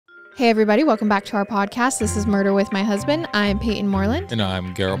Hey everybody, welcome back to our podcast. This is Murder with My Husband. I'm Payton Moreland. And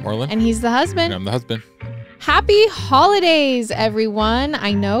I'm Garrett Moreland. And he's the husband. And I'm the husband. Happy holidays, everyone.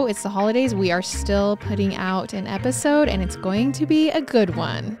 I know it's the holidays. We are still putting out an episode and it's going to be a good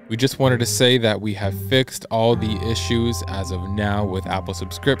one. We just wanted to say that we have fixed all the issues as of now with Apple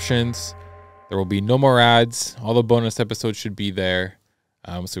subscriptions. There will be no more ads. All the bonus episodes should be there.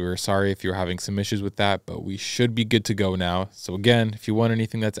 So we're sorry if you're having some issues with that, but we should be good to go now. So again, if you want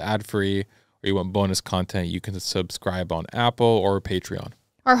anything that's ad-free or you want bonus content, you can subscribe on Apple or Patreon.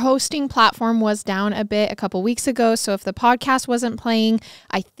 Our hosting platform was down a bit a couple weeks ago, so if the podcast wasn't playing,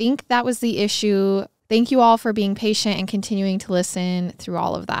 I think that was the issue. Thank you all for being patient and continuing to listen through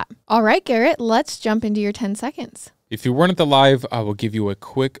all of that. All right, Garrett, let's jump into your 10 seconds. If you weren't at the live, I will give you a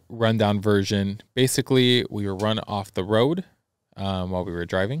quick rundown version. Basically, we were run off the road while we were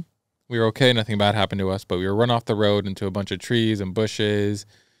driving. We were okay, nothing bad happened to us, but we were run off the road into a bunch of trees and bushes,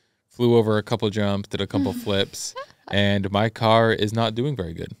 flew over a couple jumps, did a couple flips, and my car is not doing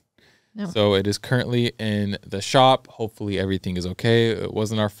very good. No. So it is currently in the shop. Hopefully everything is okay. It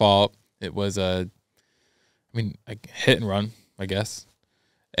wasn't our fault. It was a hit and run, I guess.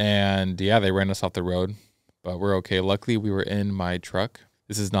 And yeah, they ran us off the road, but we're okay. Luckily, we were in my truck.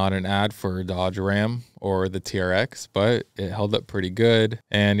 This is not an ad for Dodge Ram or the TRX, but it held up pretty good.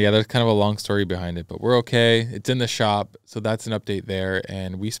 And yeah, there's kind of a long story behind it, but we're okay. It's in the shop, so that's an update there.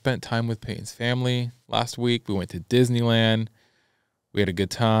 And we spent time with Peyton's family last week. We went to Disneyland. We had a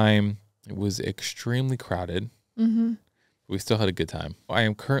good time. It was extremely crowded. Mm-hmm. We still had a good time. I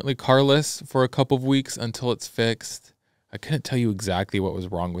am currently carless for a couple of weeks until it's fixed. I couldn't tell you exactly what was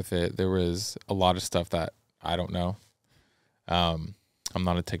wrong with it. There was a lot of stuff that I don't know. I'm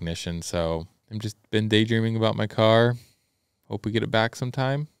not a technician, so I'm just been daydreaming about my car. Hope we get it back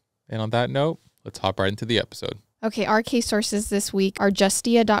sometime. And on that note, let's hop right into the episode. Okay, our case sources this week are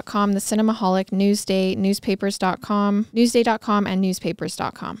justia.com, the Cinemaholic, Newsday, newspapers.com, newsday.com, and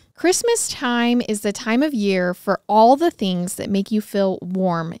newspapers.com. Christmas time is the time of year for all the things that make you feel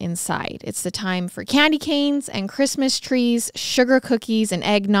warm inside. It's the time for candy canes and Christmas trees, sugar cookies and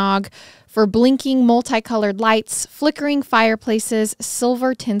eggnog, for blinking multicolored lights, flickering fireplaces,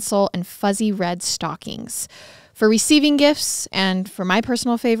 silver tinsel, and fuzzy red stockings. For receiving gifts, and for my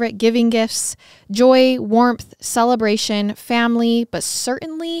personal favorite, giving gifts, joy, warmth, celebration, family, but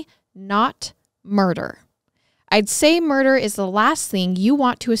certainly not murder. I'd say murder is the last thing you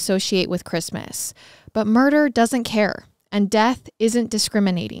want to associate with Christmas, but murder doesn't care, and death isn't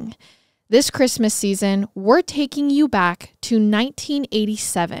discriminating. This Christmas season, we're taking you back to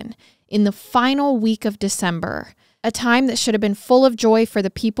 1987 in the final week of December, a time that should have been full of joy for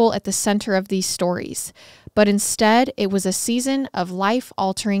the people at the center of these stories. But instead, it was a season of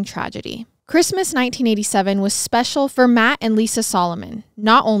life-altering tragedy. Christmas 1987 was special for Matt and Lisa Solomon.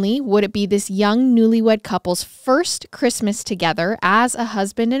 Not only would it be this young newlywed couple's first Christmas together as a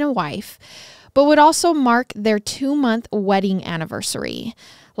husband and a wife, but would also mark their 2-month wedding anniversary.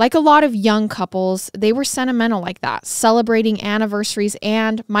 Like a lot of young couples, they were sentimental like that, celebrating anniversaries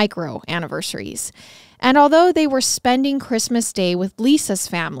and micro anniversaries. And although they were spending Christmas Day with Lisa's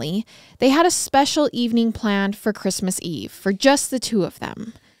family, they had a special evening planned for Christmas Eve for just the two of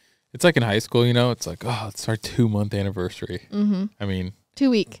them. It's like in high school, you know, it's like, oh, it's our 2-month anniversary. Mm-hmm. I mean, 2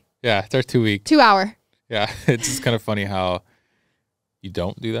 week. Yeah, it's our 2 week. 2 hour. Yeah, it's just kind of funny how you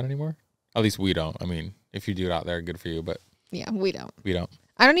don't do that anymore. At least we don't. I mean, if you do it out there, good for you, but yeah, we don't. We don't.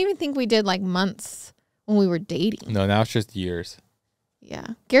 I don't even think we did like months when we were dating. No, now it's just years. Yeah.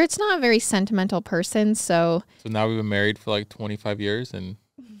 Garrett's not a very sentimental person, so now we've been married for like 25 years and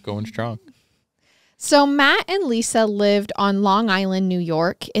going strong. So Matt and Lisa lived on Long Island, New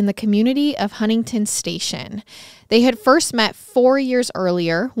York, in the community of Huntington Station. They had first met 4 years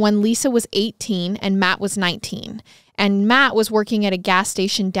earlier when Lisa was 18 and Matt was 19. And Matt was working at a gas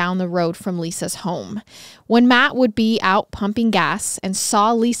station down the road from Lisa's home. When Matt would be out pumping gas and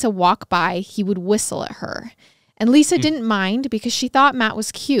saw Lisa walk by, he would whistle at her. And Lisa didn't mind because she thought Matt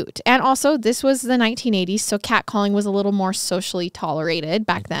was cute. And also, this was the 1980s, so catcalling was a little more socially tolerated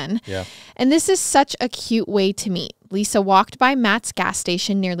back then. Yeah. And this is such a cute way to meet. Lisa walked by Matt's gas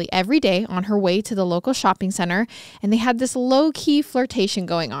station nearly every day on her way to the local shopping center, and they had this low-key flirtation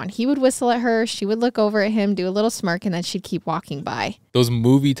going on. He would whistle at her, she would look over at him, do a little smirk, and then she'd keep walking by. Those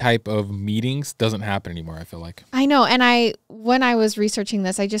movie type of meetings doesn't happen anymore, I feel like. I know, and when I was researching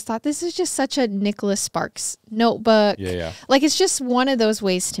this, I just thought this is just such a Nicholas Sparks Notebook. Yeah. Like, it's just one of those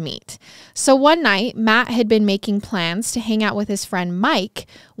ways to meet. So one night, Matt had been making plans to hang out with his friend Mike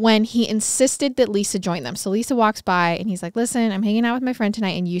when he insisted that Lisa join them. So Lisa walks by, by and he's like, listen, I'm hanging out with my friend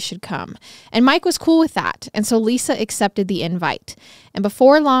tonight and you should come. And Mike was cool with that. And so Lisa accepted the invite. And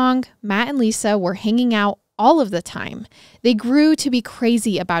before long, Matt and Lisa were hanging out all of the time. They grew to be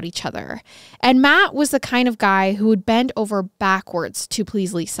crazy about each other. And Matt was the kind of guy who would bend over backwards to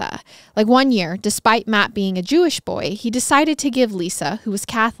please Lisa. Like one year, despite Matt being a Jewish boy, he decided to give Lisa, who was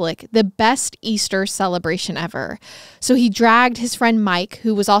Catholic, the best Easter celebration ever. So he dragged his friend Mike,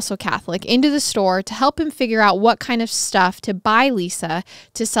 who was also Catholic, into the store to help him figure out what kind of stuff to buy Lisa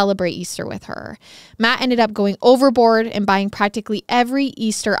to celebrate Easter with her. Matt ended up going overboard and buying practically every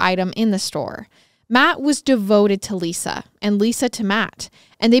Easter item in the store. Matt was devoted to Lisa and Lisa to Matt,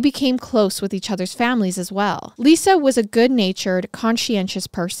 and they became close with each other's families as well. Lisa was a good-natured, conscientious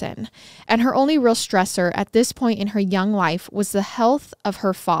person, and her only real stressor at this point in her young life was the health of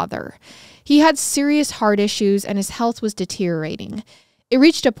her father. He had serious heart issues and his health was deteriorating. It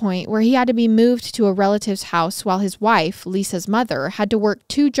reached a point where he had to be moved to a relative's house while his wife, Lisa's mother, had to work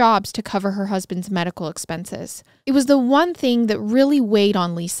 2 jobs to cover her husband's medical expenses. It was the one thing that really weighed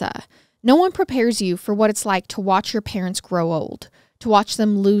on Lisa. No one prepares you for what it's like to watch your parents grow old, to watch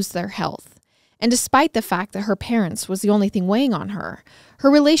them lose their health. And despite the fact that her parents was the only thing weighing on her,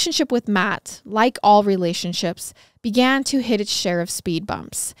 her relationship with Matt, like all relationships, began to hit its share of speed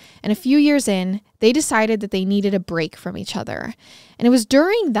bumps. And a few years in, they decided that they needed a break from each other. And it was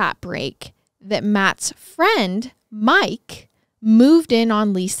during that break that Matt's friend, Mike, moved in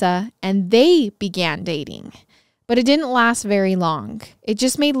on Lisa and they began dating. But it didn't last very long. It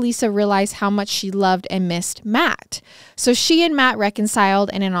just made Lisa realize how much she loved and missed Matt. So she and Matt reconciled,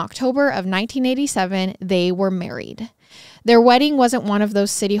 and in October of 1987, they were married. Their wedding wasn't one of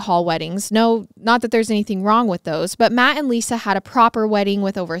those city hall weddings. No, not that there's anything wrong with those, but Matt and Lisa had a proper wedding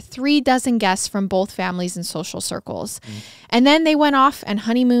with over 36 guests from both families and social circles. And then they went off and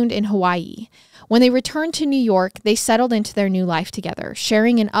honeymooned in Hawaii. When they returned to New York, they settled into their new life together,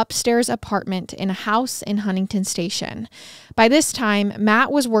 sharing an upstairs apartment in a house in Huntington Station. By this time,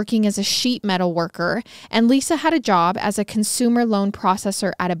 Matt was working as a sheet metal worker, and Lisa had a job as a consumer loan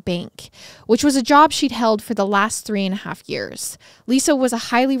processor at a bank, which was a job she'd held for the last 3.5 years. Lisa was a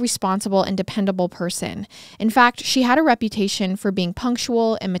highly responsible and dependable person. In fact, she had a reputation for being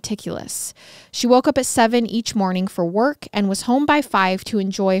punctual and meticulous. She woke up at 7 each morning for work and was home by 5 to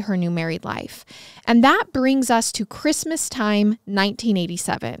enjoy her new married life. And that brings us to Christmas time,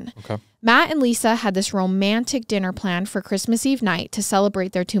 1987. Okay. Matt and Lisa had this romantic dinner planned for Christmas Eve night to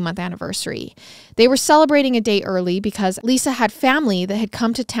celebrate their 2-month anniversary. They were celebrating a day early because Lisa had family that had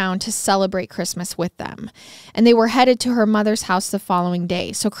come to town to celebrate Christmas with them. And they were headed to her mother's house the following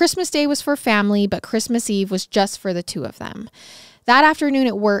day. So Christmas Day was for family, but Christmas Eve was just for the 2 of them. That afternoon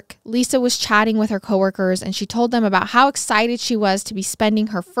at work, Lisa was chatting with her coworkers and she told them about how excited she was to be spending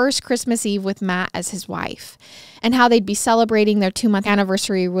her first Christmas Eve with Matt as his wife, and how they'd be celebrating their 2-month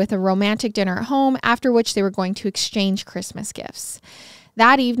anniversary with a romantic dinner at home, after which they were going to exchange Christmas gifts.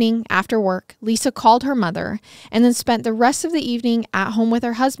 That evening, after work, Lisa called her mother and then spent the rest of the evening at home with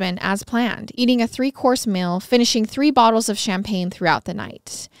her husband as planned, eating a 3-course meal, finishing 3 bottles of champagne throughout the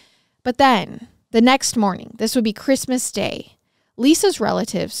night. But then, the next morning, this would be Christmas Day, Lisa's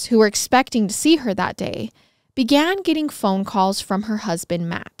relatives, who were expecting to see her that day, began getting phone calls from her husband,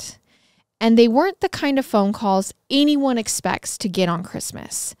 Matt. And they weren't the kind of phone calls anyone expects to get on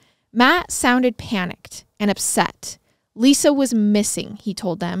Christmas. Matt sounded panicked and upset. Lisa was missing, he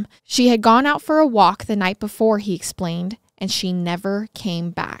told them. She had gone out for a walk the night before, he explained, and she never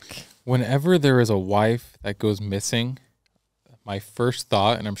came back. Whenever there is a wife that goes missing, my first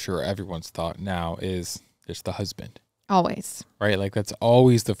thought, and I'm sure everyone's thought now, is it's the husband. Always. Right? Like, that's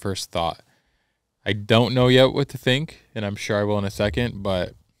always the first thought. I don't know yet what to think, and I'm sure I will in a second,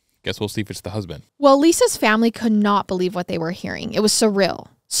 but guess we'll see if it's the husband. Well, Lisa's family could not believe what they were hearing. It was surreal.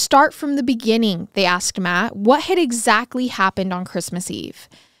 Start from the beginning, they asked Matt. What had exactly happened on Christmas Eve?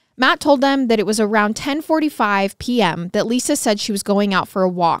 Matt told them that it was around 10:45 p.m. that Lisa said she was going out for a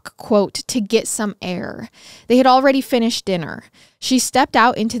walk, quote, to get some air. They had already finished dinner. She stepped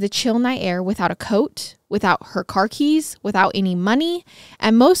out into the chill night air without a coat, without her car keys, without any money,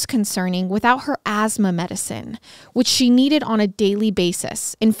 and most concerning, without her asthma medicine, which she needed on a daily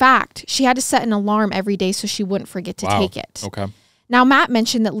basis. In fact, she had to set an alarm every day so she wouldn't forget to take it. Okay. Now, Matt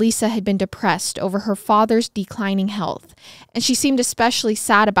mentioned that Lisa had been depressed over her father's declining health, and she seemed especially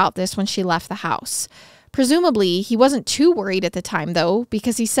sad about this when she left the house. Presumably, he wasn't too worried at the time, though,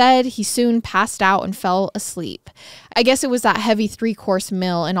 because he said he soon passed out and fell asleep. I guess it was that heavy 3-course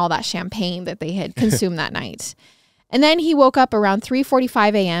meal and all that champagne that they had consumed that night. And then he woke up around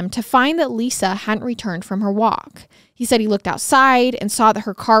 3:45 a.m. to find that Lisa hadn't returned from her walk. He said he looked outside and saw that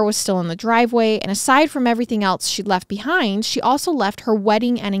her car was still in the driveway. And aside from everything else she'd left behind, she also left her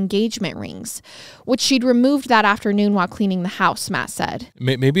wedding and engagement rings, which she'd removed that afternoon while cleaning the house, Matt said.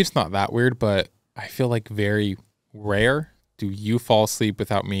 Maybe it's not that weird, but I feel like very rare. Do you fall asleep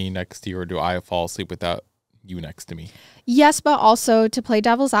without me next to you, or do I fall asleep without you next to me? Yes, but also to play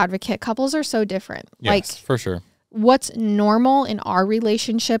devil's advocate, couples are so different. Yes, for sure. What's normal in our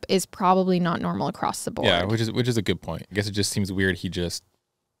relationship is probably not normal across the board. Yeah, which is a good point. I guess it just seems weird he just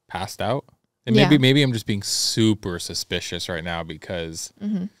passed out. And maybe I'm just being super suspicious right now because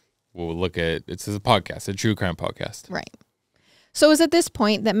we'll look at, it's a podcast, a true crime podcast. Right. So it was at this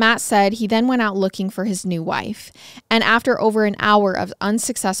point that Matt said he then went out looking for his new wife. And after over an hour of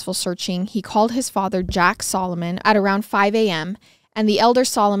unsuccessful searching, he called his father, Jack Solomon, at around 5 a.m., and the elder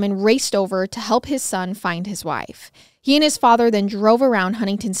Solomon raced over to help his son find his wife. He and his father then drove around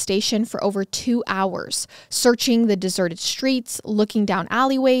Huntington Station for over 2 hours, searching the deserted streets, looking down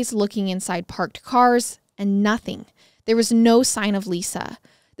alleyways, looking inside parked cars, and nothing. There was no sign of Lisa.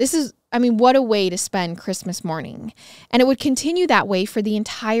 What a way to spend Christmas morning. And it would continue that way for the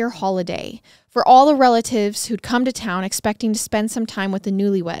entire holiday. For all the relatives who'd come to town expecting to spend some time with the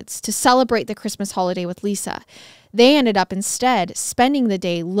newlyweds to celebrate the Christmas holiday with Lisa, they ended up instead spending the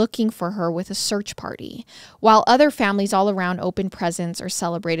day looking for her with a search party, while other families all around opened presents or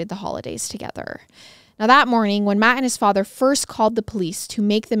celebrated the holidays together. Now that morning, when Matt and his father first called the police to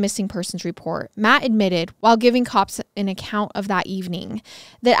make the missing persons report, Matt admitted, while giving cops an account of that evening,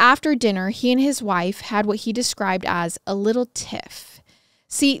 that after dinner, he and his wife had what he described as a little tiff.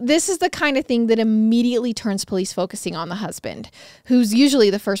 See, this is the kind of thing that immediately turns police focusing on the husband, who's usually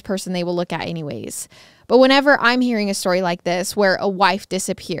the first person they will look at anyways. But whenever I'm hearing a story like this where a wife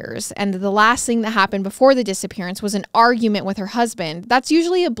disappears and the last thing that happened before the disappearance was an argument with her husband, that's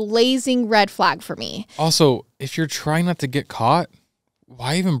usually a blazing red flag for me. Also, if you're trying not to get caught,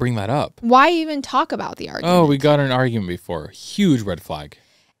 why even bring that up? Why even talk about the argument? Oh, we got in an argument before. Huge red flag.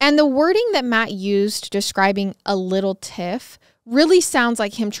 And the wording that Matt used describing a little tiff really sounds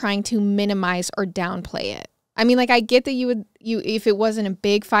like him trying to minimize or downplay it. I get that if it wasn't a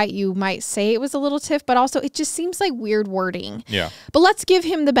big fight, you might say it was a little tiff, but also it just seems like weird wording. Yeah. But let's give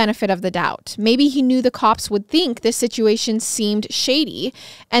him the benefit of the doubt. Maybe he knew the cops would think this situation seemed shady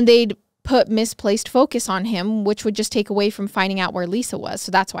and they'd put misplaced focus on him, which would just take away from finding out where Lisa was.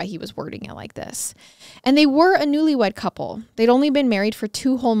 So that's why he was wording it like this. And they were a newlywed couple. They'd only been married for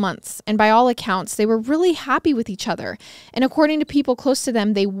 2 whole months. And by all accounts, they were really happy with each other. And according to people close to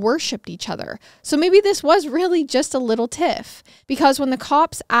them, they worshiped each other. So maybe this was really just a little tiff. Because when the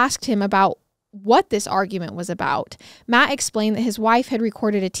cops asked him about what this argument was about, Matt explained that his wife had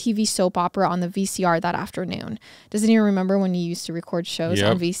recorded a TV soap opera on the VCR that afternoon. Doesn't he remember when you used to record shows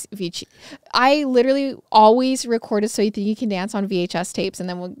on VCR? I literally always recorded So You Think You Can Dance on VHS tapes, and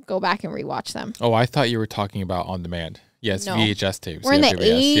then we'll go back and rewatch them. Oh, I thought you were talking about on demand. Yes, no. VHS tapes. We're in the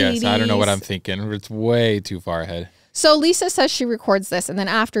 80s. Yes, I don't know what I'm thinking. It's way too far ahead. So Lisa says she records this, and then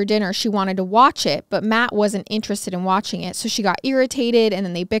after dinner, she wanted to watch it, but Matt wasn't interested in watching it. So she got irritated, and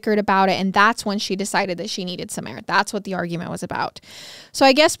then they bickered about it, and that's when she decided that she needed some air. That's what the argument was about. So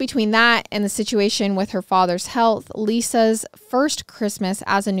I guess between that and the situation with her father's health, Lisa's first Christmas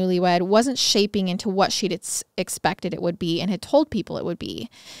as a newlywed wasn't shaping into what she'd expected it would be and had told people it would be.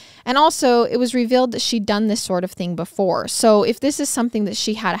 And also, it was revealed that she'd done this sort of thing before. So if this is something that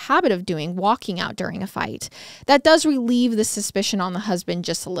she had a habit of doing, walking out during a fight, that does relieve the suspicion on the husband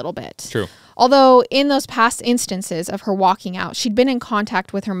just a little bit. True. Although in those past instances of her walking out, she'd been in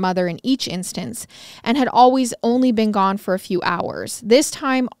contact with her mother in each instance and had always only been gone for a few hours. This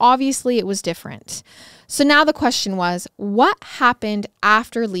time, obviously, it was different. So now the question was, what happened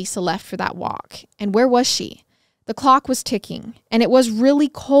after Lisa left for that walk? And where was she? The clock was ticking, and it was really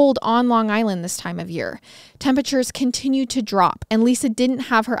cold on Long Island this time of year. Temperatures continued to drop, and Lisa didn't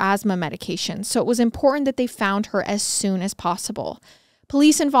have her asthma medication, so it was important that they found her as soon as possible.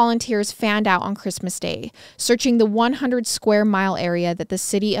 Police and volunteers fanned out on Christmas Day, searching the 100 square mile area that the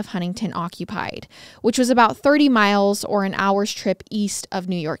city of Huntington occupied, which was about 30 miles or an hour's trip east of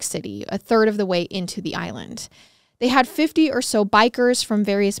New York City, a third of the way into the island. They had 50 or so bikers from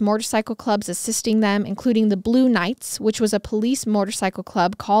various motorcycle clubs assisting them, including the Blue Knights, which was a police motorcycle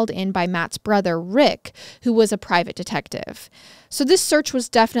club called in by Matt's brother, Rick, who was a private detective. So this search was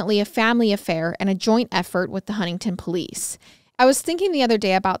definitely a family affair and a joint effort with the Huntington police. I was thinking the other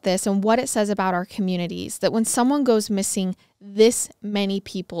day about this and what it says about our communities, that when someone goes missing, this many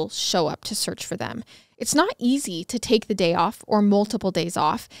people show up to search for them. It's not easy to take the day off or multiple days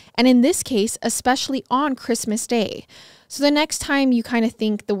off, and in this case, especially on Christmas Day. So the next time you kind of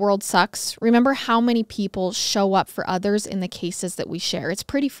think the world sucks, remember how many people show up for others in the cases that we share. It's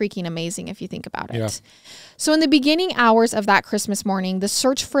pretty freaking amazing if you think about it. Yeah. So in the beginning hours of that Christmas morning, the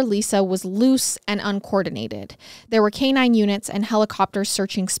search for Lisa was loose and uncoordinated. There were canine units and helicopters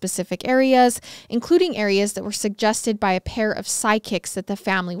searching specific areas, including areas that were suggested by a pair of psychics that the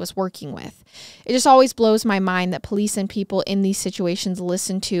family was working with. It just always blows my mind that police and people in these situations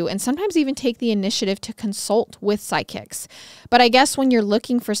listen to and sometimes even take the initiative to consult with psychics. But I guess when you're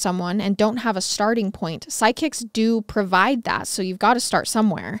looking for someone and don't have a starting point, psychics do provide that, so you've got to start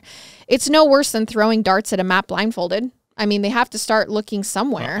somewhere. It's no worse than throwing darts at a map blindfolded. I mean, they have to start looking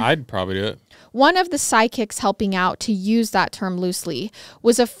somewhere. I'd probably do it. One of the psychics helping out, to use that term loosely,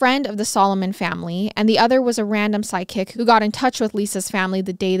 was a friend of the Solomon family, and the other was a random psychic who got in touch with Lisa's family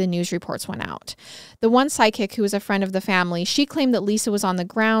the day the news reports went out. The one psychic who was a friend of the family, she claimed that Lisa was on the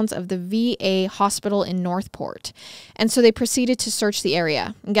grounds of the VA hospital in Northport, and so they proceeded to search the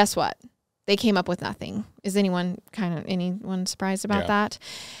area. And guess what? They came up with nothing. Is anyone surprised about that?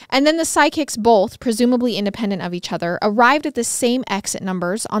 And then the psychics, both presumably independent of each other, arrived at the same exit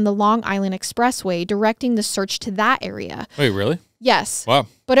numbers on the Long Island Expressway, directing the search to that area. Wait, really? Yes. Wow.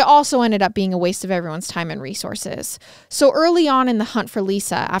 But it also ended up being a waste of everyone's time and resources. So early on in the hunt for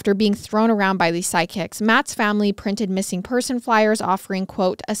Lisa, after being thrown around by these psychics, Matt's family printed missing person flyers offering,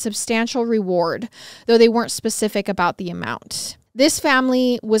 quote, a substantial reward, though they weren't specific about the amount. This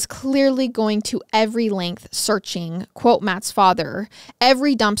family was clearly going to every length searching, quote Matt's father,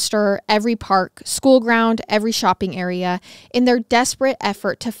 every dumpster, every park, school ground, every shopping area, in their desperate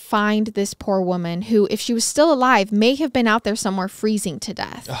effort to find this poor woman who, if she was still alive, may have been out there somewhere freezing to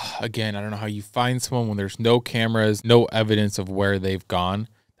death. Again, I don't know how you find someone when there's no cameras, no evidence of where they've gone.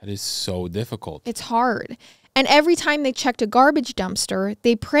 That is so difficult. It's hard. And every time they checked a garbage dumpster,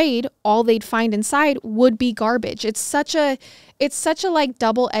 they prayed all they'd find inside would be garbage. It's such a like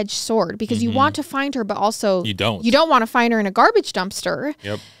double-edged sword, because you want to find her, but also you don't want to find her in a garbage dumpster.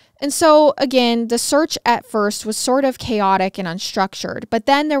 Yep. And so, again, the search at first was sort of chaotic and unstructured, but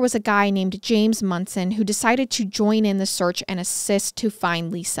then there was a guy named James Munson who decided to join in the search and assist to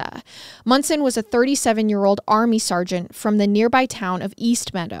find Lisa. Munson was a 37-year-old Army sergeant from the nearby town of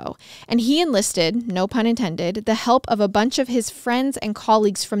East Meadow, and he enlisted, no pun intended, the help of a bunch of his friends and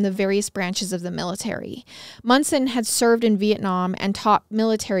colleagues from the various branches of the military. Munson had served in Vietnam and taught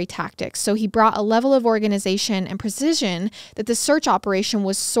military tactics, so he brought a level of organization and precision that the search operation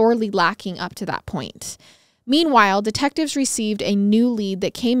was sorely lacking up to that point. Meanwhile, detectives received a new lead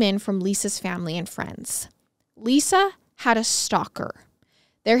that came in from Lisa's family and friends. Lisa had a stalker.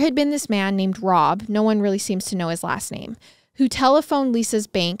 There had been this man named Rob, no one really seems to know his last name, who telephoned Lisa's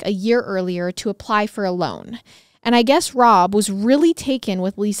bank a year earlier to apply for a loan. And I guess Rob was really taken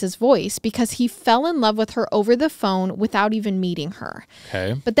with Lisa's voice because he fell in love with her over the phone without even meeting her.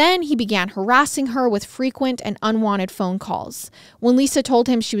 Okay. But then he began harassing her with frequent and unwanted phone calls. When Lisa told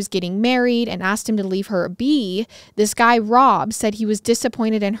him she was getting married and asked him to leave her be, this guy Rob said he was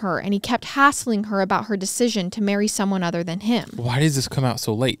disappointed in her, and he kept hassling her about her decision to marry someone other than him. Why does this come out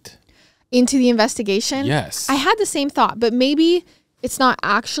so late? Into the investigation? Yes. I had the same thought, but maybe it's not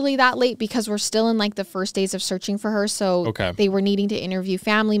actually that late because we're still in like the first days of searching for her. So they were needing to interview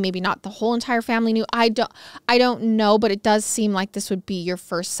family. Maybe not the whole entire family knew. I don't know, but it does seem like this would be your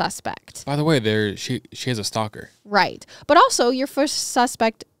first suspect. By the way, she has a stalker. Right. But also your first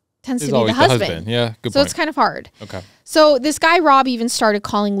suspect tends to be the husband. Yeah, good point. So it's kind of hard. Okay. So this guy, Rob, even started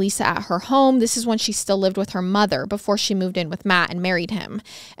calling Lisa at her home. This is when she still lived with her mother before she moved in with Matt and married him.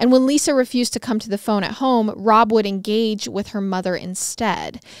 And when Lisa refused to come to the phone at home, Rob would engage with her mother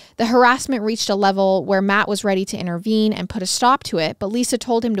instead. The harassment reached a level where Matt was ready to intervene and put a stop to it, but Lisa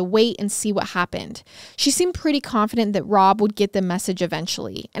told him to wait and see what happened. She seemed pretty confident that Rob would get the message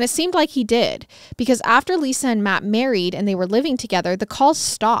eventually. And it seemed like he did, because after Lisa and Matt married and they were living together, the calls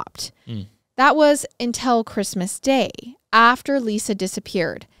stopped. That was until Christmas Day, after Lisa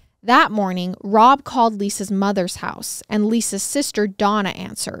disappeared. That morning, Rob called Lisa's mother's house, and Lisa's sister, Donna,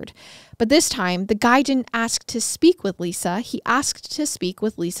 answered. But this time, the guy didn't ask to speak with Lisa. He asked to speak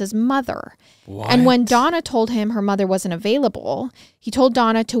with Lisa's mother. What? And when Donna told him her mother wasn't available, he told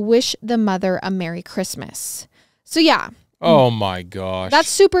Donna to wish the mother a Merry Christmas. So yeah. Oh my gosh. That's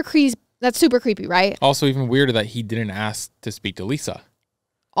super creepy, right? Also even weirder that he didn't ask to speak to Lisa.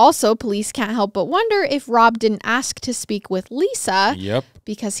 Also, police can't help but wonder if Rob didn't ask to speak with Lisa Yep.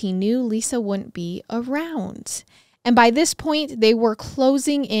 because he knew Lisa wouldn't be around. And by this point, they were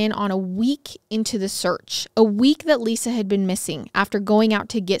closing in on a week into the search, a week that Lisa had been missing after going out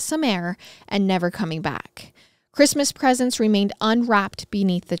to get some air and never coming back. Christmas presents remained unwrapped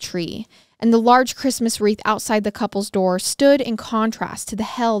beneath the tree, and the large Christmas wreath outside the couple's door stood in contrast to the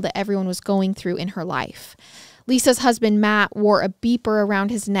hell that everyone was going through in her life. Lisa's husband, Matt, wore a beeper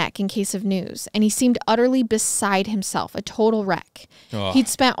around his neck in case of news, and he seemed utterly beside himself, a total wreck. Ugh. He'd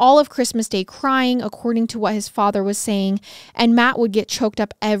spent all of Christmas Day crying, according to what his father was saying, and Matt would get choked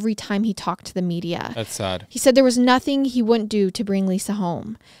up every time he talked to the media. That's sad. He said there was nothing he wouldn't do to bring Lisa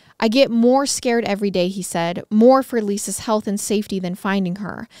home. I get more scared every day, he said, more for Lisa's health and safety than finding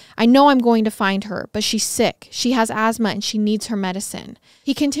her. I know I'm going to find her, but she's sick. She has asthma and she needs her medicine.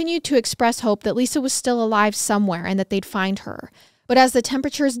 He continued to express hope that Lisa was still alive somewhere and that they'd find her. But as the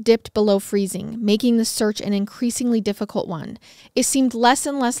temperatures dipped below freezing, making the search an increasingly difficult one, it seemed less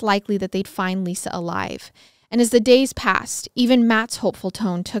and less likely that they'd find Lisa alive. And as the days passed, even Matt's hopeful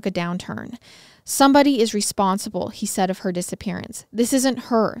tone took a downturn. Somebody is responsible, he said of her disappearance. This isn't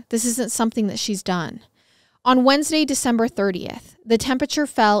her. This isn't something that she's done. On Wednesday, December 30th, the temperature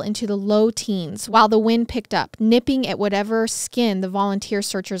fell into the low teens while the wind picked up, nipping at whatever skin the volunteer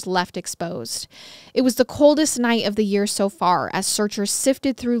searchers left exposed. It was the coldest night of the year so far as searchers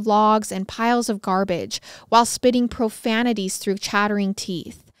sifted through logs and piles of garbage while spitting profanities through chattering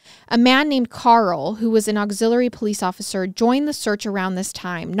teeth. A man named Carl, who was an auxiliary police officer, joined the search around this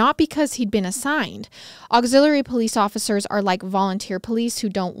time, not because he'd been assigned. Auxiliary police officers are like volunteer police who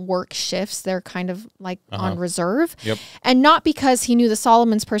don't work shifts. They're kind of like on reserve. Yep. And not because he knew the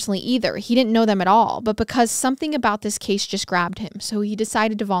Solomons personally either. He didn't know them at all, but because something about this case just grabbed him. So he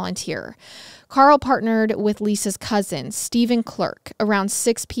decided to volunteer. Carl partnered with Lisa's cousin, Stephen Clerk, around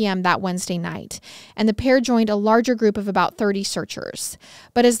 6 p.m. that Wednesday night, and the pair joined a larger group of about 30 searchers.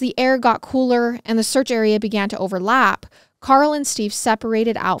 But as the air got cooler and the search area began to overlap, Carl and Steve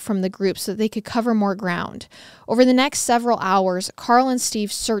separated out from the group so that they could cover more ground. Over the next several hours, Carl and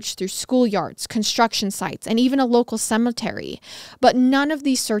Steve searched through schoolyards, construction sites, and even a local cemetery. But none of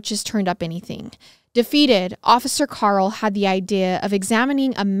these searches turned up anything. Defeated, Officer Carl had the idea of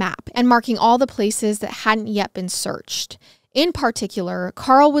examining a map and marking all the places that hadn't yet been searched. In particular,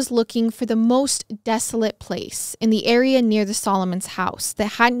 Carl was looking for the most desolate place in the area near the Solomons' house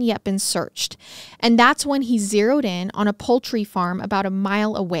that hadn't yet been searched. And that's when he zeroed in on a poultry farm about a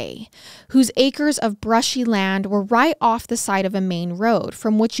mile away, whose acres of brushy land were right off the side of a main road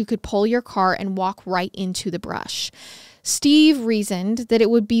from which you could pull your car and walk right into the brush. Steve reasoned that it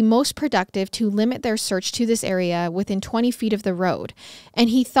would be most productive to limit their search to this area within 20 feet of the road, and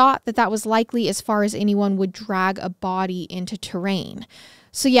he thought that that was likely as far as anyone would drag a body into terrain.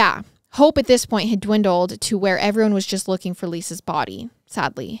 So yeah, hope at this point had dwindled to where everyone was just looking for Lisa's body,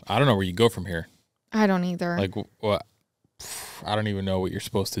 sadly. I don't know where you go from here. I don't either. Like, what? I don't even know what you're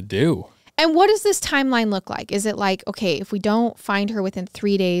supposed to do. And what does this timeline look like? Is it like, okay, if we don't find her within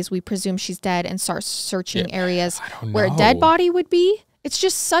 3 days, we presume she's dead and start searching areas where a dead body would be? It's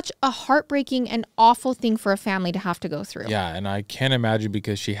just such a heartbreaking and awful thing for a family to have to go through. Yeah, and I can't imagine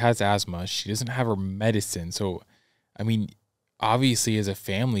because she has asthma. She doesn't have her medicine. So, I mean, obviously as a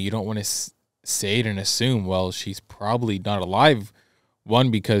family, you don't want to say it and assume, well, she's probably not alive.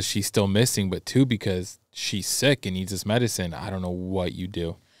 One, because she's still missing, but two, because she's sick and needs this medicine. I don't know what you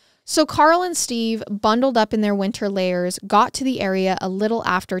do. So Carl and Steve bundled up in their winter layers, got to the area a little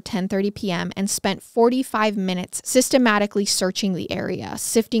after 10:30 p.m. and spent 45 minutes systematically searching the area,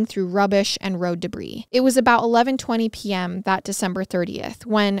 sifting through rubbish and road debris. It was about 11:20 p.m. that December 30th,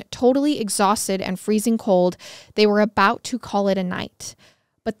 when, totally exhausted and freezing cold, they were about to call it a night.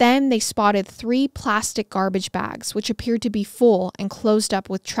 But then they spotted 3 plastic garbage bags, which appeared to be full and closed up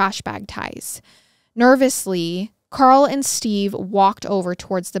with trash bag ties. Nervously, Carl and Steve walked over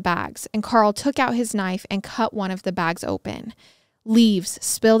towards the bags, and Carl took out his knife and cut one of the bags open. Leaves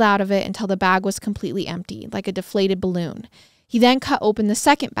spilled out of it until the bag was completely empty, like a deflated balloon. He then cut open the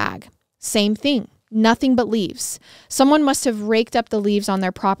second bag. Same thing, nothing but leaves. Someone must have raked up the leaves on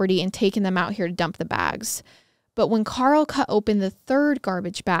their property and taken them out here to dump the bags. But when Carl cut open the third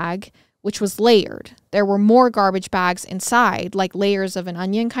garbage bag, which was layered, there were more garbage bags inside, like layers of an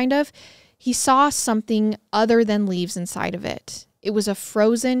onion kind of, he saw something other than leaves inside of it. It was a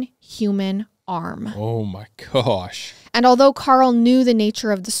frozen human arm. Oh my gosh. And although Carl knew the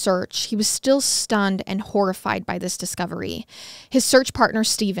nature of the search, he was still stunned and horrified by this discovery. His search partner,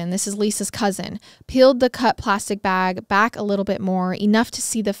 Stephen, this is Lisa's cousin, peeled the cut plastic bag back a little bit more, enough to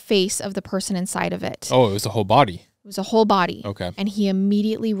see the face of the person inside of it. Oh, it was a whole body. It was a whole body. Okay. And he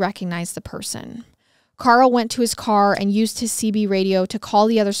immediately recognized the person. Carl went to his car and used his CB radio to call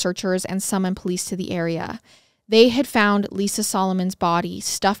the other searchers and summon police to the area. They had found Lisa Solomon's body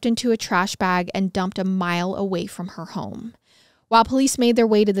stuffed into a trash bag and dumped a mile away from her home. While police made their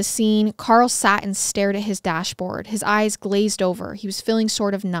way to the scene, Carl sat and stared at his dashboard, his eyes glazed over. He was feeling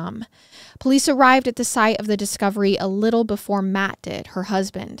sort of numb. Police arrived at the site of the discovery a little before Matt did, her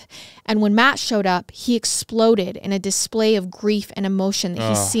husband. And when Matt showed up, he exploded in a display of grief and emotion that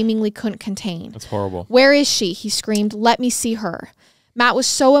he seemingly couldn't contain. That's horrible. "Where is she?" he screamed. "Let me see her." Matt was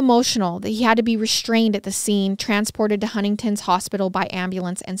so emotional that he had to be restrained at the scene, transported to Huntington's Hospital by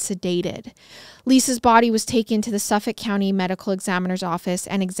ambulance, and sedated. Lisa's body was taken to the Suffolk County Medical Examiner's office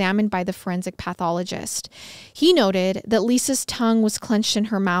and examined by the forensic pathologist. He noted that Lisa's tongue was clenched in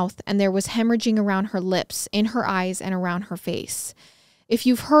her mouth and there was hemorrhaging around her lips, in her eyes, and around her face. If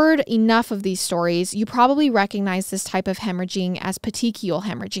you've heard enough of these stories, you probably recognize this type of hemorrhaging as petechial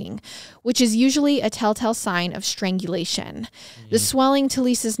hemorrhaging, which is usually a telltale sign of strangulation. The swelling to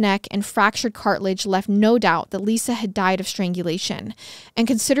Lisa's neck and fractured cartilage left no doubt that Lisa had died of strangulation. And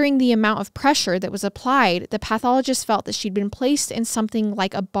considering the amount of pressure that was applied, the pathologist felt that she'd been placed in something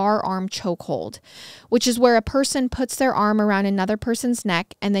like a bar arm chokehold, which is where a person puts their arm around another person's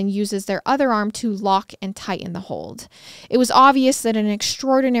neck and then uses their other arm to lock and tighten the hold. It was obvious that an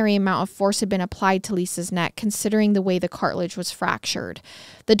extraordinary amount of force had been applied to Lisa's neck, considering the way the cartilage was fractured.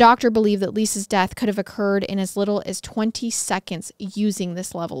 The doctor believed that Lisa's death could have occurred in as little as 20 seconds using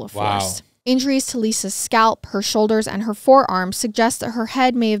this level of force. Injuries to Lisa's scalp, her shoulders, and her forearms suggest that her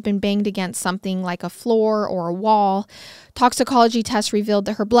head may have been banged against something like a floor or a wall. Toxicology tests revealed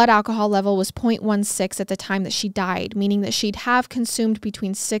that her blood alcohol level was 0.16 at the time that she died, meaning that she'd have consumed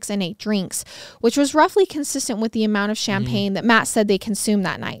between 6 and 8 drinks, which was roughly consistent with the amount of champagne that Matt said they consumed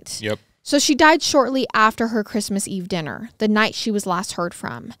that night. Yep. So she died shortly after her Christmas Eve dinner, the night she was last heard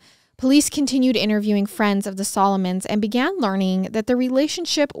from. Police continued interviewing friends of the Solomons and began learning that the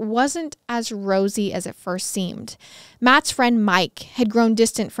relationship wasn't as rosy as it first seemed. Matt's friend Mike had grown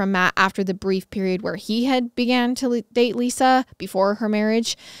distant from Matt after the brief period where he had began to date Lisa before her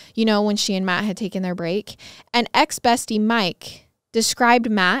marriage, you know, when she and Matt had taken their break. And ex-bestie Mike described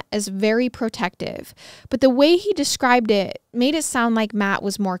Matt as very protective, but the way he described it made it sound like Matt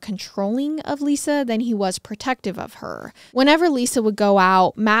was more controlling of Lisa than he was protective of her. Whenever Lisa would go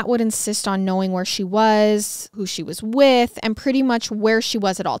out, Matt would insist on knowing where she was, who she was with, and pretty much where she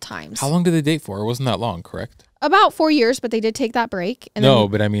was at all times. How long did they date for? It wasn't that long, correct? About 4 years, but they did take that break. And no,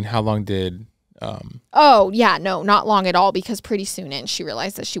 but I mean, how long did... Oh, yeah, no, not long at all, because pretty soon in, she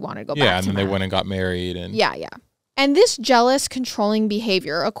realized that she wanted to go back to Yeah, and then Matt. they went and got married. And Yeah. And this jealous, controlling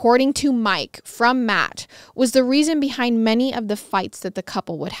behavior, according to Mike from Matt, was the reason behind many of the fights that the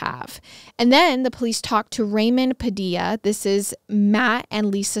couple would have. And then the police talked to Raymond Padilla. This is Matt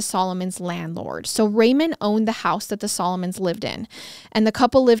and Lisa Solomon's landlord. So Raymond owned the house that the Solomons lived in. And the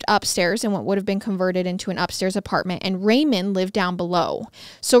couple lived upstairs in what would have been converted into an upstairs apartment. And Raymond lived down below.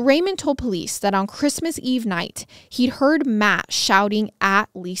 So Raymond told police that on Christmas Eve night, he'd heard Matt shouting at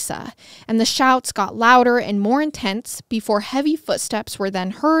Lisa. And the shouts got louder and more intense before heavy footsteps were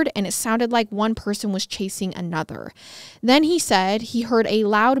then heard, and it sounded like one person was chasing another. Then he said he heard a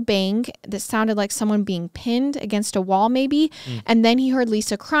loud bang that sounded like someone being pinned against a wall maybe, and then he heard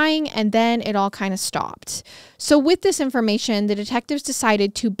Lisa crying, and then it all kind of stopped. So with this information, the detectives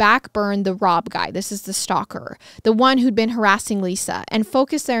decided to backburn the Rob guy. This is the stalker, the one who'd been harassing Lisa, and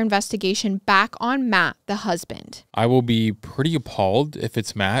focus their investigation back on Matt, the husband. I will be pretty appalled if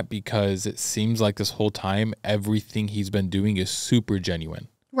it's Matt, because it seems like this whole time, everything he's been doing is super genuine.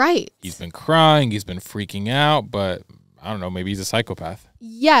 Right. He's been crying, he's been freaking out, but I don't know, maybe he's a psychopath.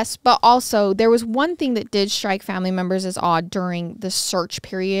 Yes, but also there was one thing that did strike family members as odd during the search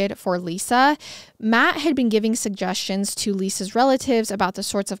period for Lisa. Matt had been giving suggestions to Lisa's relatives about the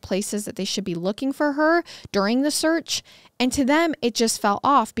sorts of places that they should be looking for her during the search. And to them, it just fell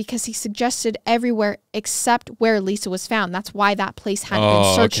off because he suggested everywhere except where Lisa was found. That's why that place hadn't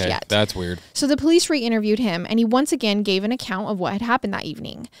been searched yet. That's weird. So the police re-interviewed him, and he once again gave an account of what had happened that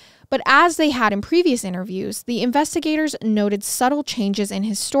evening. But as they had in previous interviews, the investigators noted subtle changes in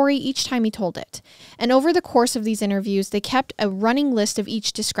his story each time he told it. And over the course of these interviews, they kept a running list of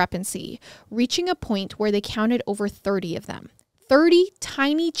each discrepancy, reaching a point where they counted over 30 of them. 30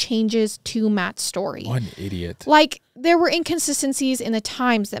 tiny changes to Matt's story. One idiot. Like, there were inconsistencies in the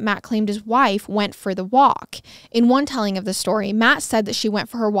times that Matt claimed his wife went for the walk. In one telling of the story, Matt said that she went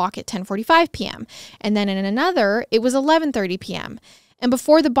for her walk at 10:45 p.m. And then in another, it was 11:30 p.m. And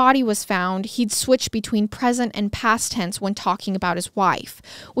before the body was found, he'd switch between present and past tense when talking about his wife,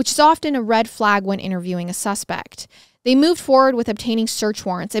 which is often a red flag when interviewing a suspect. They moved forward with obtaining search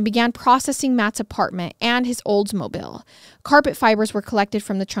warrants and began processing Matt's apartment and his Oldsmobile. Carpet fibers were collected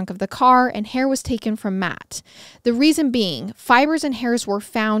from the trunk of the car, and hair was taken from Matt. The reason being, fibers and hairs were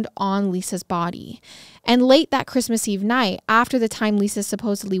found on Lisa's body. And late that Christmas Eve night, after the time Lisa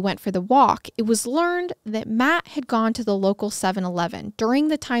supposedly went for the walk, it was learned that Matt had gone to the local 7-Eleven during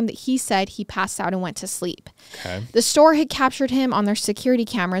the time that he said he passed out and went to sleep. Okay. The store had captured him on their security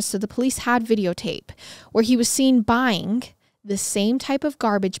cameras, so the police had videotape where he was seen buying the same type of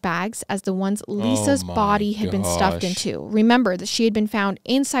garbage bags as the ones Lisa's body had been stuffed into. Remember that she had been found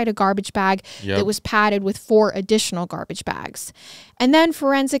inside a garbage bag that was padded with 4 additional garbage bags. And then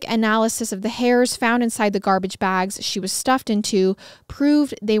forensic analysis of the hairs found inside the garbage bags she was stuffed into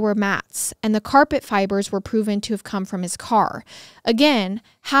proved they were Matt's, and the carpet fibers were proven to have come from his car. Again,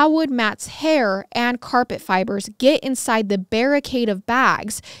 how would Matt's hair and carpet fibers get inside the barricade of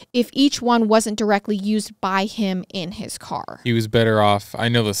bags if each one wasn't directly used by him in his car? He was better off. I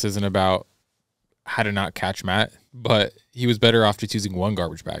know this isn't about how to not catch Matt, but he was better off just using one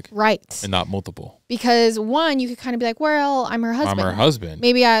garbage bag. Right. And not multiple. Because one, you could kind of be like, well, I'm her husband. I'm her husband.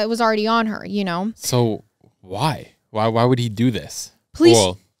 Maybe I was already on her, you know? So why? Why would he do this? Police,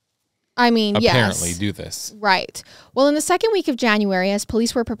 well, apparently do this. Right. Well, in the second week of January, as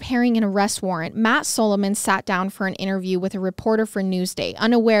police were preparing an arrest warrant, Matt Solomon sat down for an interview with a reporter for Newsday,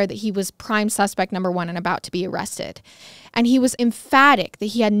 unaware that he was prime suspect number 1 and about to be arrested. And he was emphatic that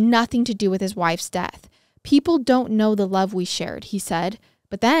he had nothing to do with his wife's death. People don't know the love we shared, he said.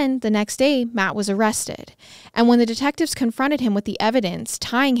 But then, the next day, Matt was arrested. And when the detectives confronted him with the evidence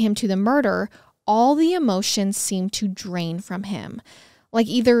tying him to the murder, all the emotions seemed to drain from him. Like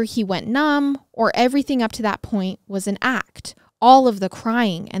either he went numb or everything up to that point was an act. All of the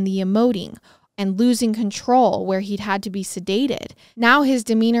crying and the emoting and losing control where he'd had to be sedated. Now his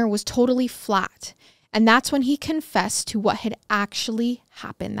demeanor was totally flat. And that's when he confessed to what had actually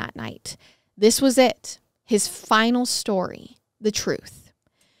happened that night. This was it. His final story. The truth.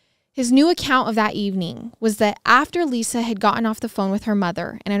 His new account of that evening was that after Lisa had gotten off the phone with her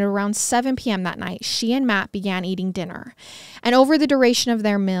mother, and at around 7 p.m. that night, she and Matt began eating dinner. And over the duration of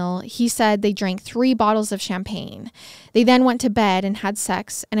their meal, he said they drank 3 bottles of champagne. They then went to bed and had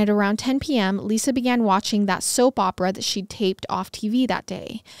sex, and at around 10 p.m., Lisa began watching that soap opera that she'd taped off TV that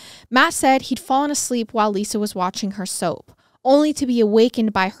day. Matt said he'd fallen asleep while Lisa was watching her soap, only to be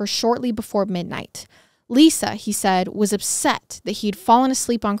awakened by her shortly before midnight. Lisa, he said, was upset that he'd fallen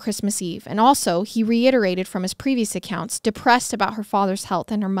asleep on Christmas Eve, and also, he reiterated from his previous accounts, depressed about her father's health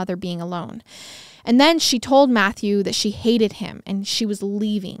and her mother being alone. And then she told Matthew that she hated him and she was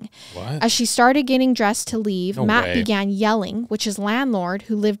leaving. What? As she started getting dressed to leave, No Matt way. began yelling, which his landlord,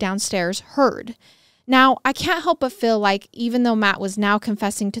 who lived downstairs, heard. Now, I can't help but feel like even though Matt was now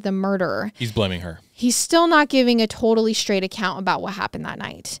confessing to the murderer, He's blaming her. he's still not giving a totally straight account about what happened that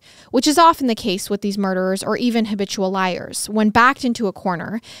night, which is often the case with these murderers or even habitual liars. When backed into a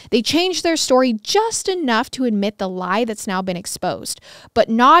corner, they change their story just enough to admit the lie that's now been exposed, but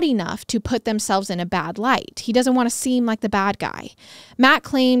not enough to put themselves in a bad light. He doesn't want to seem like the bad guy. Matt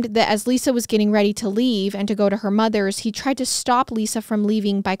claimed that as Lisa was getting ready to leave and to go to her mother's, he tried to stop Lisa from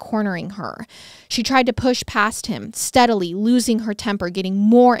leaving by cornering her. She tried to push past him, steadily losing her temper, getting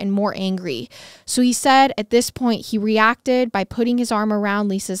more and more angry. So he said at this point he reacted by putting his arm around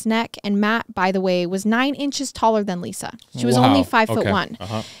Lisa's neck, and Matt, by the way, was 9 inches taller than Lisa. She was only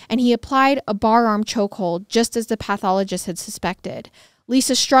 5'1", and he applied a bar arm chokehold just as the pathologist had suspected.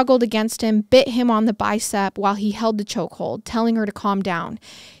 Lisa struggled against him, bit him on the bicep while he held the chokehold, telling her to calm down.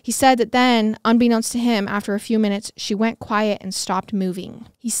 He said that then, unbeknownst to him, after a few minutes, she went quiet and stopped moving.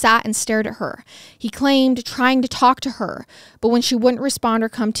 He sat and stared at her. He claimed trying to talk to her, but when she wouldn't respond or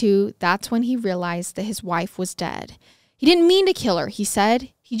come to, that's when he realized that his wife was dead. He didn't mean to kill her, he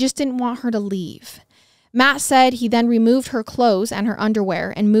said. He just didn't want her to leave. Matt said he then removed her clothes and her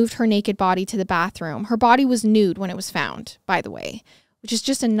underwear and moved her naked body to the bathroom. Her body was nude when it was found, by the way, which is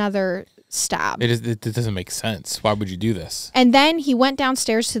just another stab. It doesn't make sense. Why would you do this? And then he went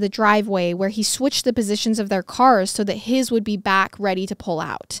downstairs to the driveway where he switched the positions of their cars so that his would be back ready to pull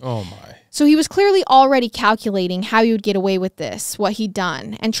out. Oh my. So he was clearly already calculating how he would get away with this, what he'd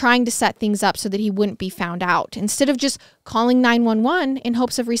done, and trying to set things up so that he wouldn't be found out, instead of just calling 911 in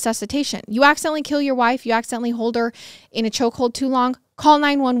hopes of resuscitation. You accidentally kill your wife, you accidentally hold her in a chokehold too long, call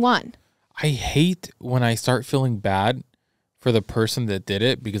 911. I hate when I start feeling bad for the person that did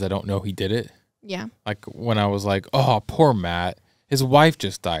it because I don't know he did it. Yeah. Like when I was like, oh, poor Matt. His wife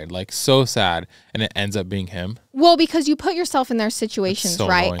just died. Like so sad. And it ends up being him. Well, because you put yourself in their situations, so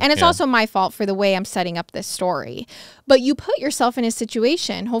right? annoying. And it's Yeah. also my fault for the way I'm setting up this story. But you put yourself in his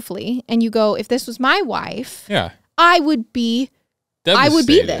situation, hopefully, and you go, if this was my wife, Yeah. I would be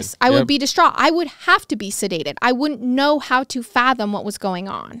Devastated. this. I would be distraught. I would have to be sedated. I wouldn't know how to fathom what was going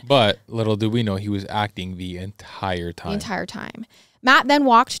on. But little do we know he was acting the entire time. Matt then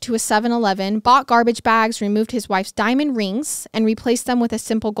walked to a 7-Eleven, bought garbage bags, removed his wife's diamond rings, and replaced them with a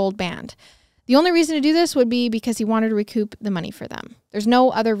simple gold band. The only reason to do this would be because he wanted to recoup the money for them. There's no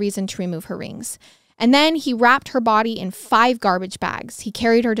other reason to remove her rings. And then he wrapped her body in 5 garbage bags. He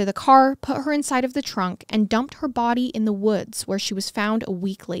carried her to the car, put her inside of the trunk, and dumped her body in the woods where she was found a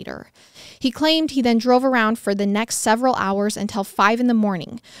week later. He claimed he then drove around for the next several hours until 5 in the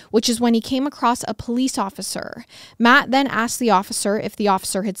morning, which is when he came across a police officer. Matt then asked the officer if the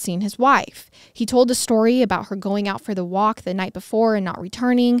officer had seen his wife. He told a story about her going out for the walk the night before and not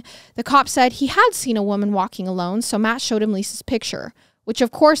returning. The cop said he had seen a woman walking alone, so Matt showed him Lisa's picture, which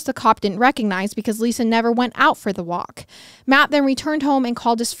of course the cop didn't recognize because Lisa never went out for the walk. Matt then returned home and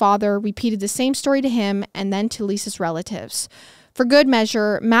called his father, repeated the same story to him and then to Lisa's relatives. For good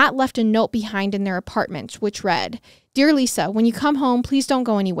measure, Matt left a note behind in their apartment, which read, "Dear Lisa, when you come home, please don't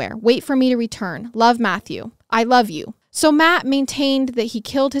go anywhere. Wait for me to return. Love, Matthew. I love you." So Matt maintained that he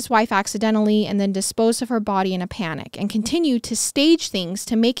killed his wife accidentally and then disposed of her body in a panic and continued to stage things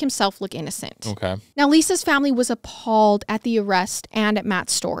to make himself look innocent. Okay. Now, Lisa's family was appalled at the arrest and at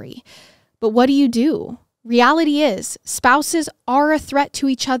Matt's story. But what do? Reality is, spouses are a threat to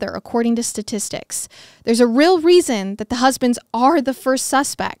each other, according to statistics. There's a real reason that the husbands are the first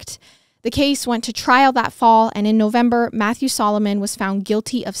suspect. The case went to trial that fall, and in November, Matthew Solomon was found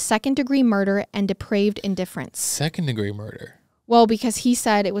guilty of second-degree murder and depraved indifference. Second-degree murder? Well, because he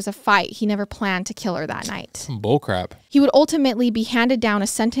said it was a fight. He never planned to kill her that night. Some bullcrap. He would ultimately be handed down a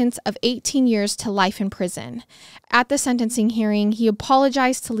sentence of 18 years to life in prison. At the sentencing hearing, he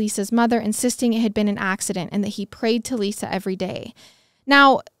apologized to Lisa's mother, insisting it had been an accident and that he prayed to Lisa every day.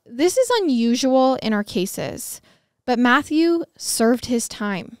 Now, this is unusual in our cases, but Matthew served his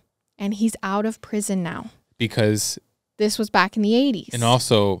time. And he's out of prison now. Because this was back in the 80s. And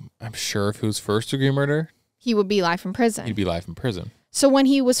also, I'm sure if it was first-degree murder, he would be life in prison. He'd be life in prison. So when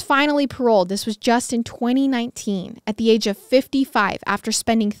he was finally paroled, this was just in 2019, at the age of 55, after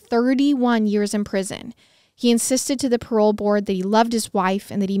spending 31 years in prison, he insisted to the parole board that he loved his wife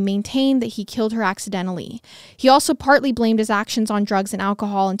and that he maintained that he killed her accidentally. He also partly blamed his actions on drugs and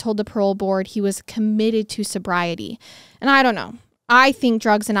alcohol and told the parole board he was committed to sobriety. And I don't know. I think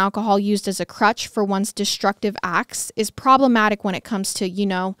drugs and alcohol used as a crutch for one's destructive acts is problematic when it comes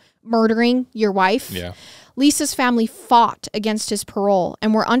to, murdering your wife. Yeah. Lisa's family fought against his parole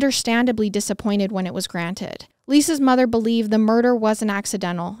and were understandably disappointed when it was granted. Lisa's mother believed the murder wasn't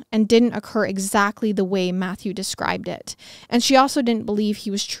accidental and didn't occur exactly the way Matthew described it. And she also didn't believe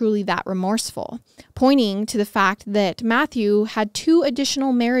he was truly that remorseful, pointing to the fact that Matthew had 2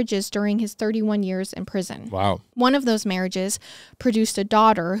 additional marriages during his 31 years in prison. Wow. One of those marriages produced a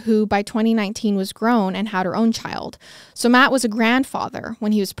daughter who by 2019 was grown and had her own child. So Matt was a grandfather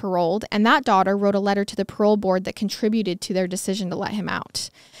when he was paroled, and that daughter wrote a letter to the parole board that contributed to their decision to let him out.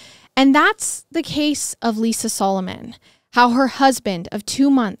 And that's the case of Lisa Solomon, how her husband of 2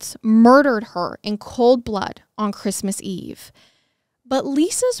 months murdered her in cold blood on Christmas Eve. But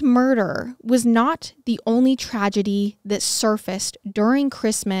Lisa's murder was not the only tragedy that surfaced during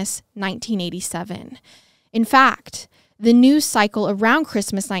Christmas 1987. In fact, the news cycle around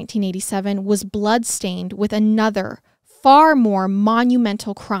Christmas 1987 was bloodstained with another far more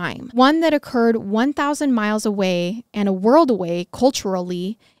monumental crime, one that occurred 1,000 miles away and a world away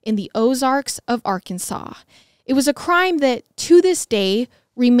culturally in the Ozarks of Arkansas. It was a crime that, to this day,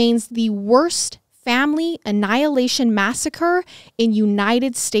 remains the worst family annihilation massacre in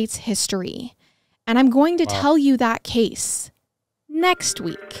United States history. And I'm going to tell you that case next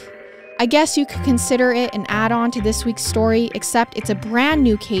week. I guess you could consider it an add-on to this week's story, except it's a brand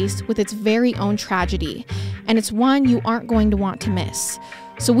new case with its very own tragedy, and it's one you aren't going to want to miss.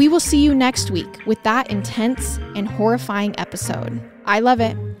 So we will see you next week with that intense and horrifying episode. I love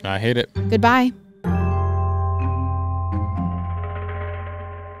it. I hate it. Goodbye.